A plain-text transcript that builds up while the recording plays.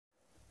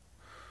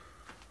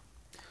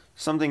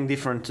Something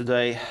different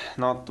today,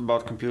 not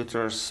about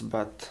computers,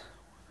 but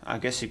I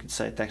guess you could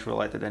say tech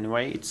related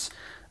anyway. It's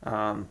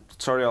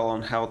tutorial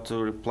on how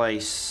to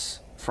replace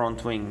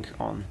front wing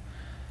on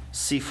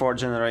C4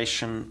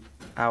 generation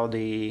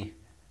Audi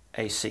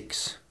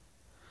A6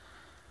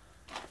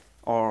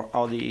 or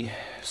Audi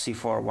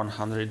C4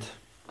 100.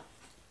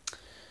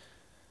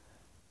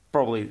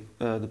 Probably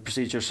the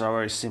procedures are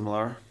very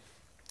similar.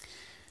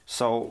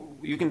 So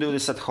you can do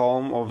this at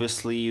home.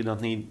 Obviously you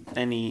don't need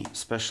any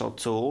special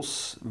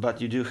tools,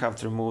 but you do have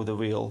to remove the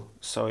wheel.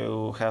 So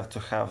you have to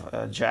have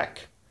a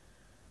jack.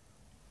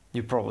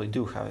 You probably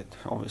do have it,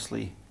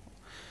 obviously.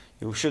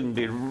 You shouldn't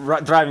be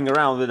driving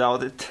around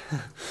without it.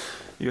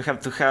 You have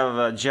to have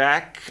a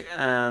jack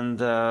and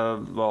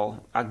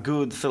well, a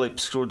good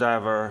Phillips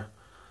screwdriver,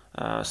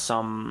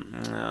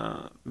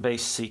 some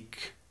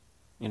basic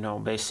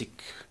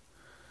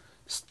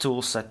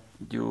tools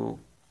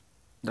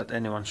that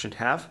anyone should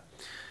have.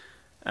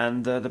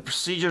 And the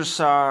procedures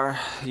are: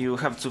 you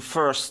have to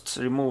first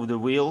remove the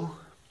wheel.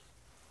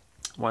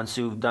 Once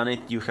you've done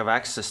it, you have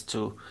access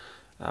to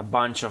a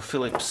bunch of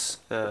Phillips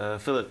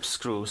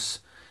screws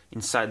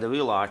inside the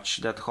wheel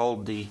arch that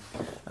hold the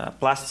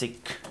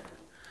plastic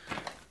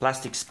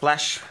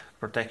splash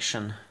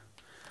protection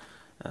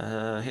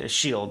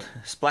shield,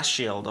 splash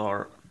shield,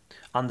 or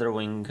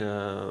underwing,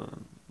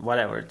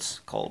 whatever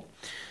it's called.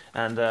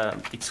 And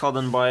it's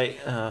held by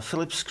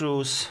Phillips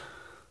screws,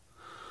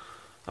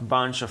 a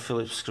bunch of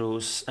Phillips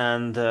screws,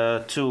 and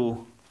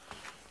two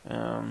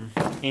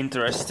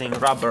interesting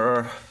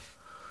rubber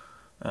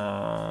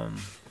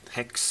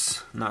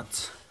hex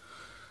nuts.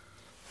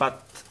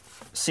 But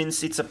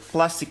since it's a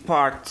plastic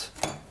part,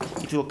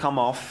 it will come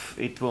off.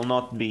 It will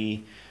not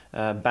be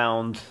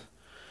bound,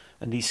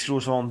 and these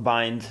screws won't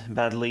bind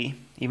badly,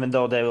 even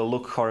though they will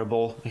look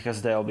horrible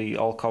because they'll be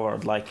all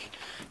covered, like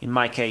in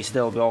my case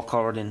they'll be all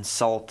covered in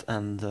salt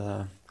and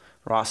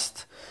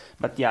rust.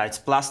 But yeah, it's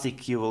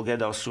plastic, you will get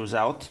those screws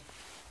out.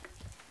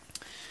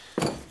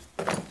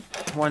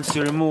 Once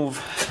you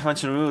remove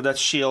that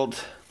shield,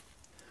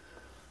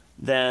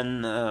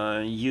 then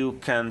you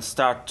can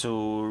start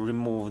to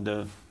remove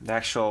the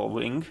actual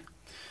wing.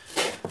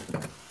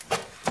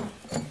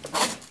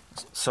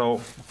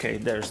 So okay,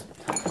 there's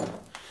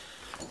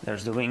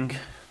the wing.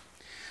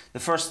 The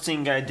first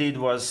thing I did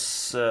was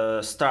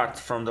start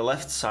from the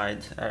left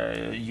side.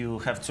 You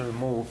have to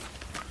remove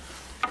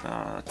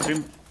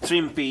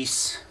trim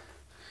piece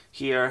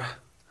here.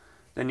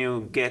 Then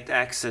you get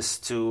access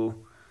to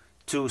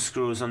two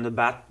screws on the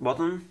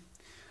bottom.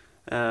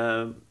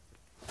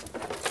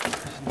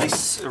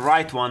 This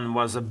right one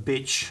was a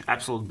bitch,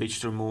 absolute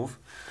bitch to remove.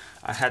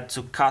 I had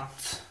to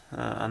cut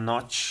a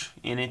notch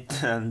in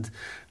it and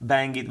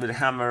bang it with a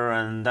hammer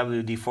and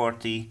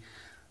WD-40,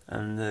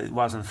 and it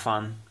wasn't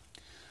fun.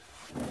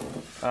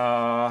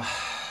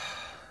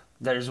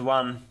 There's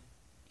one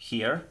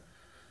here,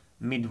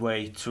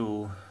 midway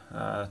through,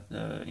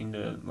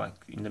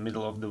 in the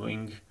middle of the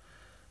wing,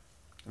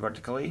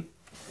 vertically,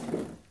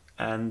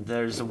 and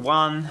there's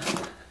one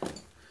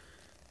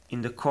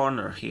in the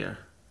corner here.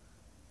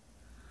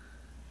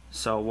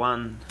 So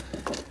 1,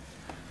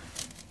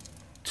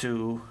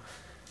 2,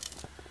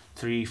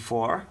 3,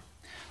 4.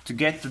 To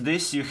get to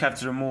this, you have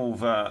to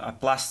remove a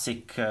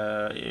plastic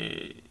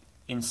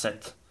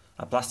inset,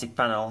 a plastic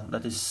panel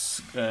that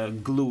is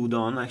glued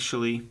on,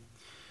 actually.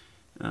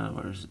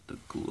 Where is it, the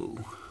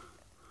glue?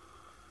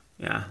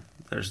 Yeah,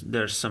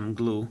 there's some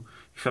glue.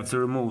 You have to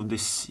remove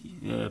this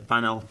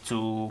panel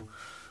to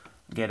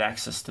get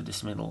access to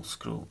this middle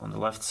screw on the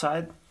left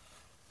side.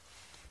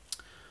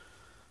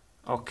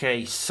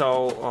 Okay,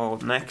 so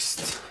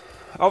next,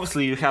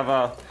 obviously you have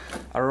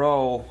a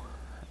row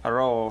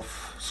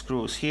of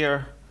screws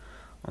here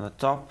on the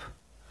top.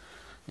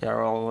 They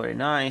are all very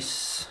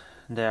nice.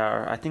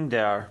 I think they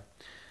are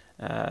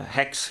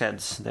hex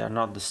heads. They are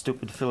not the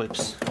stupid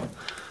Phillips.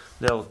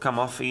 They'll come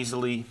off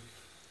easily.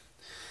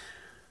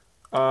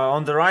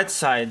 On the right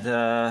side,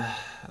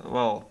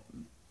 well,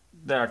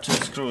 there are two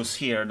screws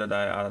here that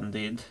I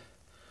undid,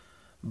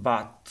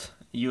 but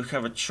you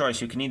have a choice.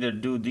 You can either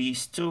do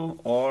these two,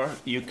 or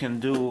you can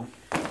do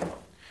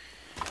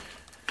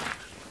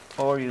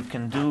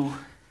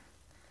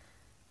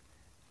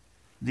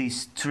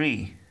these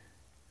three.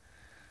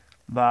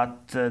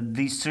 But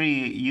these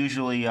three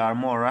usually are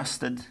more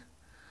rusted,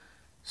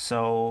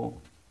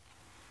 so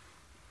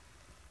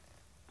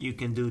you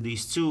can do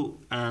these two,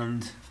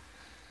 and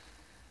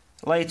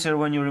later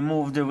when you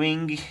remove the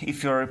wing,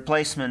 if your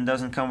replacement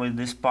doesn't come with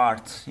this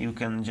part, you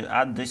can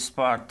add this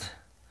part,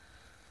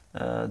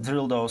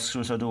 drill those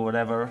screws or do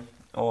whatever.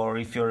 Or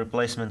if your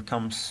replacement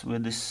comes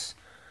with this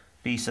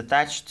piece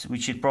attached,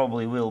 which it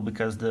probably will,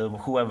 because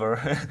whoever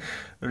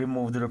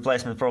removed the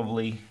replacement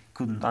probably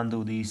couldn't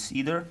undo these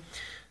either,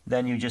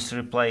 then you just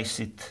replace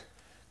it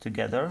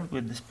together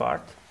with this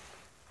part.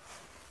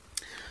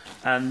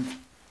 And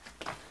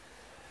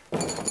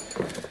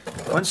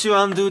once you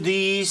undo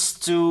these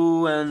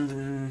two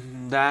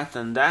and that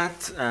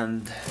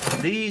and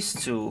these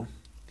two,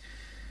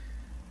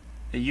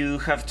 you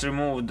have to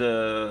remove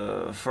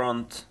the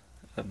front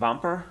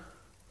bumper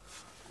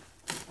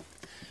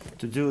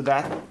To do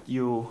that,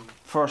 you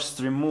first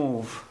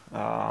remove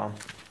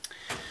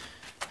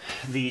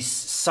these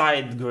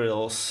side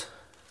grills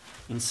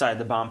inside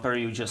the bumper.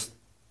 You just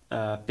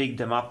pick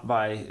them up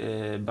by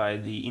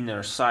the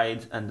inner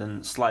side and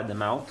then slide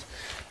them out.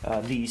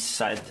 These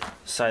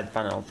side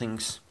panel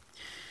things.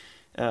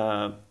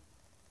 The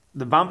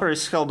bumper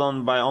is held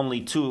on by only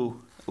two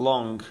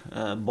long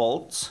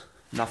bolts,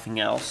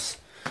 nothing else.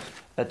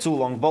 Two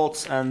long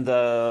bolts and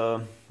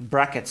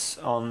brackets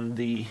on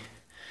the,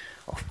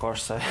 of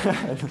course,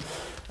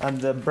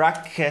 and the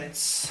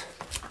brackets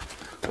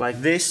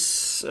like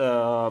this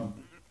on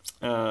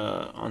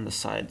the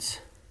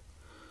sides.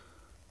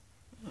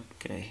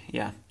 Okay,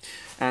 yeah,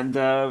 and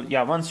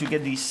yeah, once you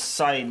get these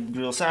side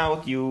grills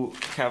out, you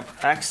have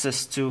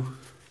access to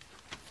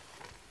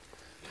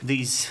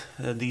these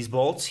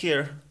bolts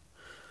here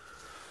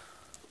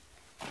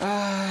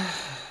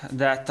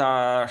that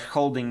are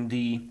holding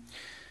the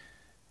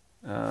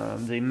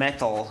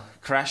metal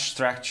crash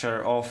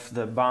structure of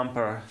the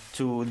bumper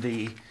to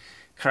the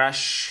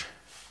crash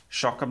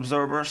shock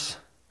absorbers,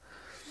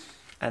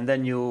 and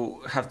then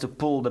you have to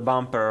pull the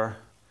bumper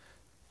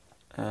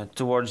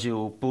towards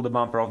you, pull the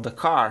bumper of the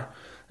car,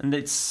 and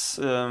it's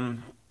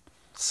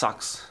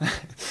sucks.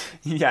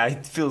 Yeah,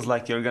 it feels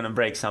like you're gonna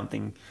break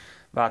something,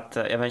 but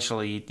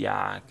eventually,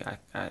 yeah,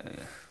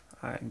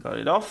 I got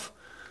it off.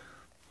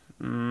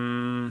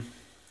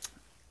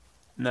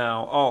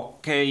 Now,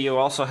 okay, you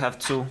also have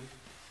to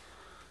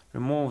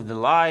remove the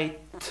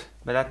light,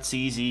 but that's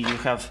easy. You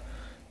have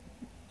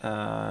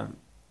come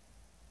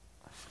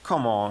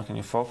on, can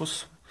you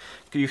focus?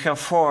 You have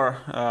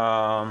four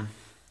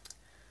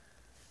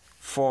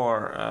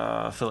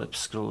Phillips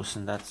screws,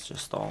 and that's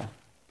just all,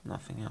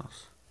 nothing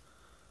else.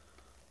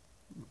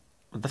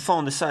 But the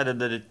phone decided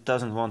that it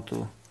doesn't want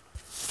to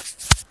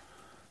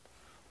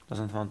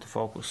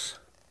focus.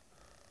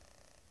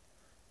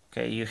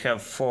 Okay, you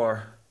have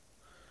four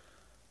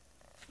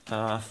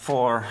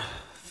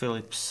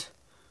Phillips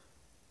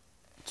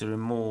to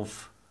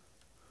remove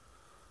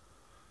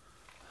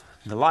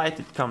the light.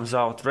 It comes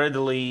out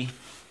readily.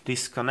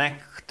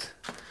 Disconnect,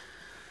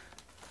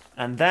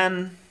 and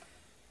then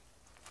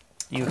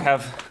you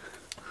have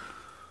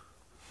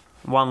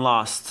one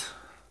last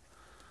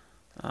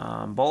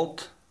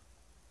bolt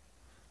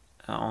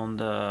on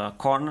the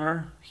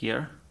corner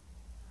here,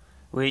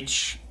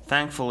 which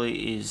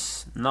thankfully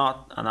is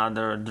not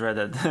another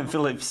dreaded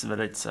Phillips, but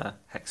it's a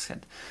hex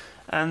head.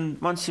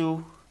 And once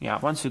you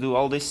do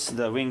all this,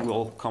 the wing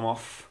will come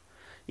off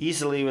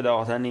easily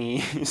without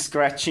any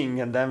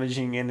scratching and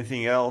damaging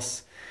anything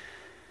else.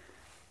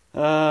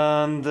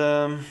 And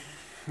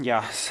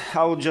yeah,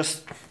 I'll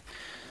just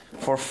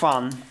for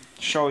fun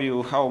show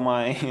you how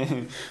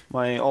my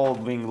my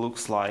old wing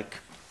looks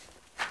like.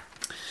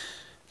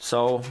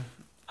 So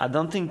I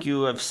don't think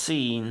you have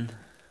seen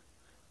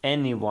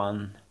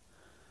anyone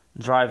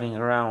driving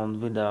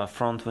around with a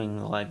front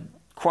wing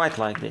quite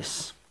like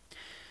this,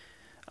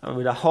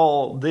 with a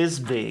hole this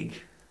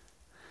big,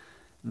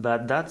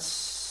 but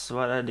that's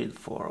what I did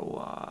for a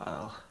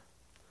while.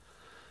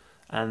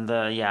 And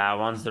yeah,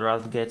 once the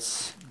rust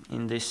gets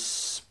in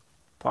this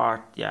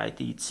part, yeah, it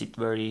eats it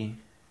very,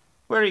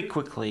 very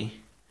quickly.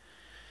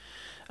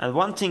 And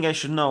one thing I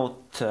should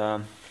note,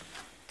 a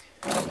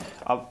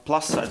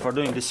plus side for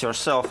doing this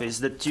yourself,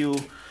 is that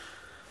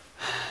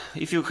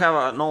if you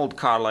have an old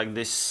car like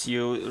this,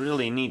 you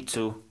really need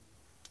to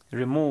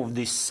remove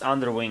this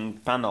underwing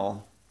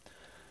panel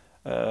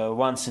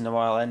once in a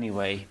while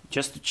anyway,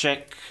 just to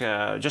check,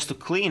 just to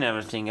clean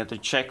everything and to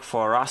check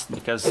for rust,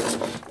 because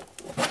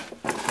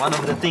one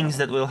of the things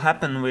that will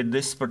happen with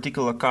this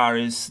particular car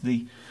is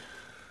the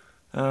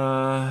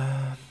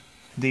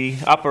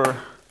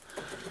upper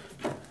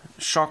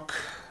shock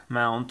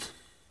mount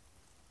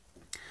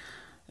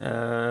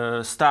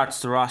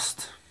starts to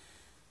rust,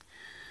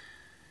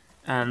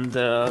 and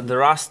the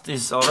rust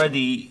is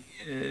already,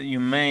 you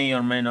may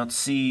or may not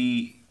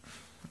see,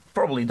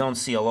 probably don't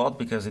see a lot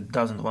because it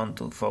doesn't want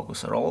to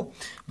focus at all,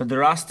 but the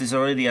rust is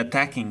already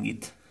attacking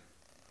it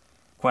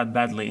quite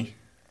badly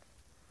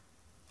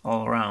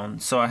all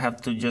around. So I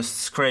have to just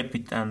scrape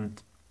it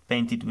and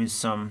paint it with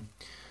some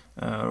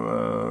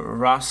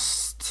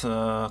rust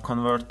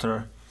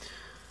converter,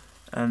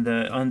 and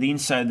on the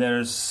inside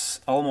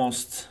there's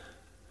almost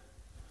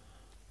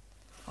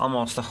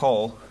a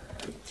hole.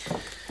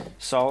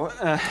 So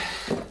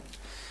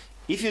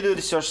if you do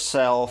this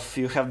yourself,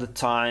 you have the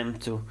time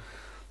to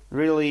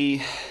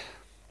really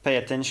pay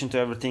attention to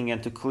everything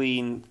and to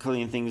clean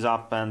things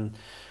up and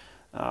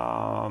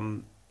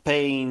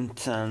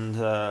paint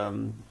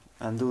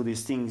and do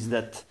these things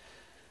that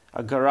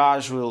a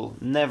garage will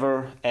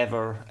never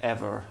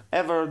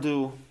ever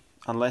do,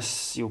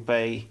 unless you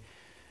pay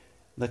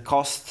the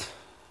cost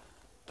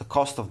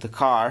of the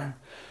car.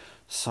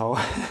 So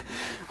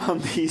on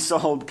these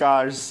old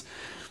cars,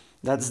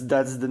 that's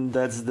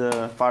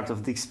the part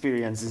of the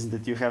experience, is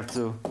that you have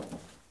to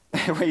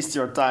waste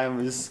your time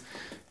with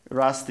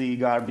rusty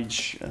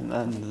garbage,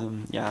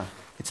 and yeah,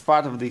 it's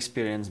part of the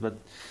experience. But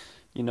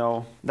you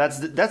know, that's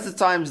the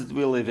times that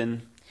we live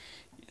in.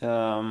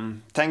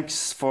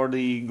 thanks for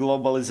the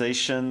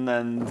globalization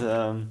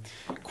and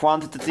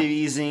quantitative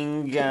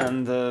easing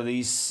and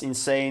these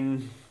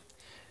insane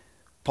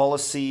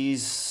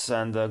policies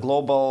and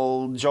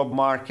global job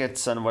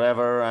markets and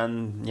whatever,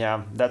 and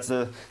yeah, that's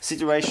the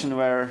situation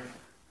where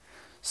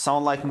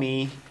someone like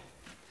me,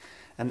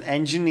 an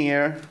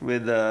engineer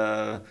with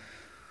a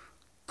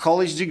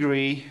college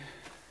degree,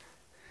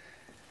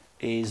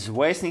 is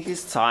wasting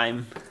his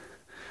time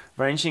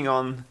wrenching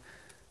on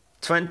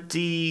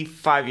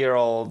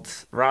 25-year-old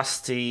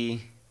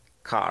rusty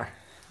car.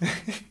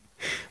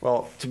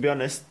 Well, to be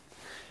honest,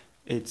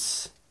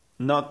 it's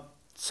not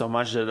so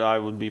much that I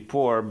would be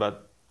poor,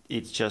 but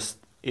it's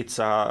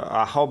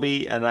a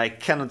hobby, and I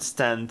cannot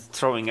stand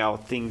throwing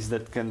out things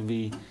that can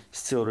be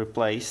still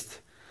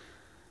replaced.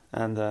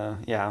 And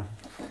yeah,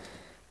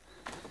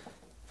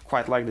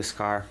 quite like this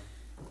car.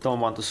 Don't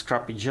want to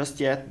scrap it just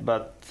yet,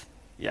 but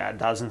yeah, it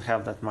doesn't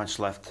have that much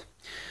left.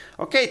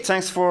 Okay,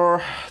 thanks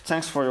for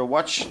your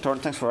watch,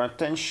 thanks for your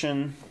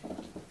attention,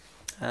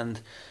 and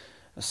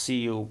see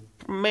you,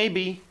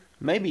 maybe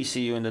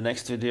see you in the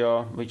next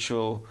video, which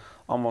will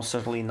almost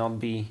certainly not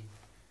be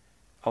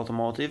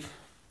automotive,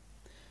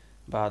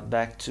 but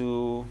back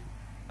to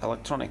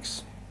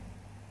electronics.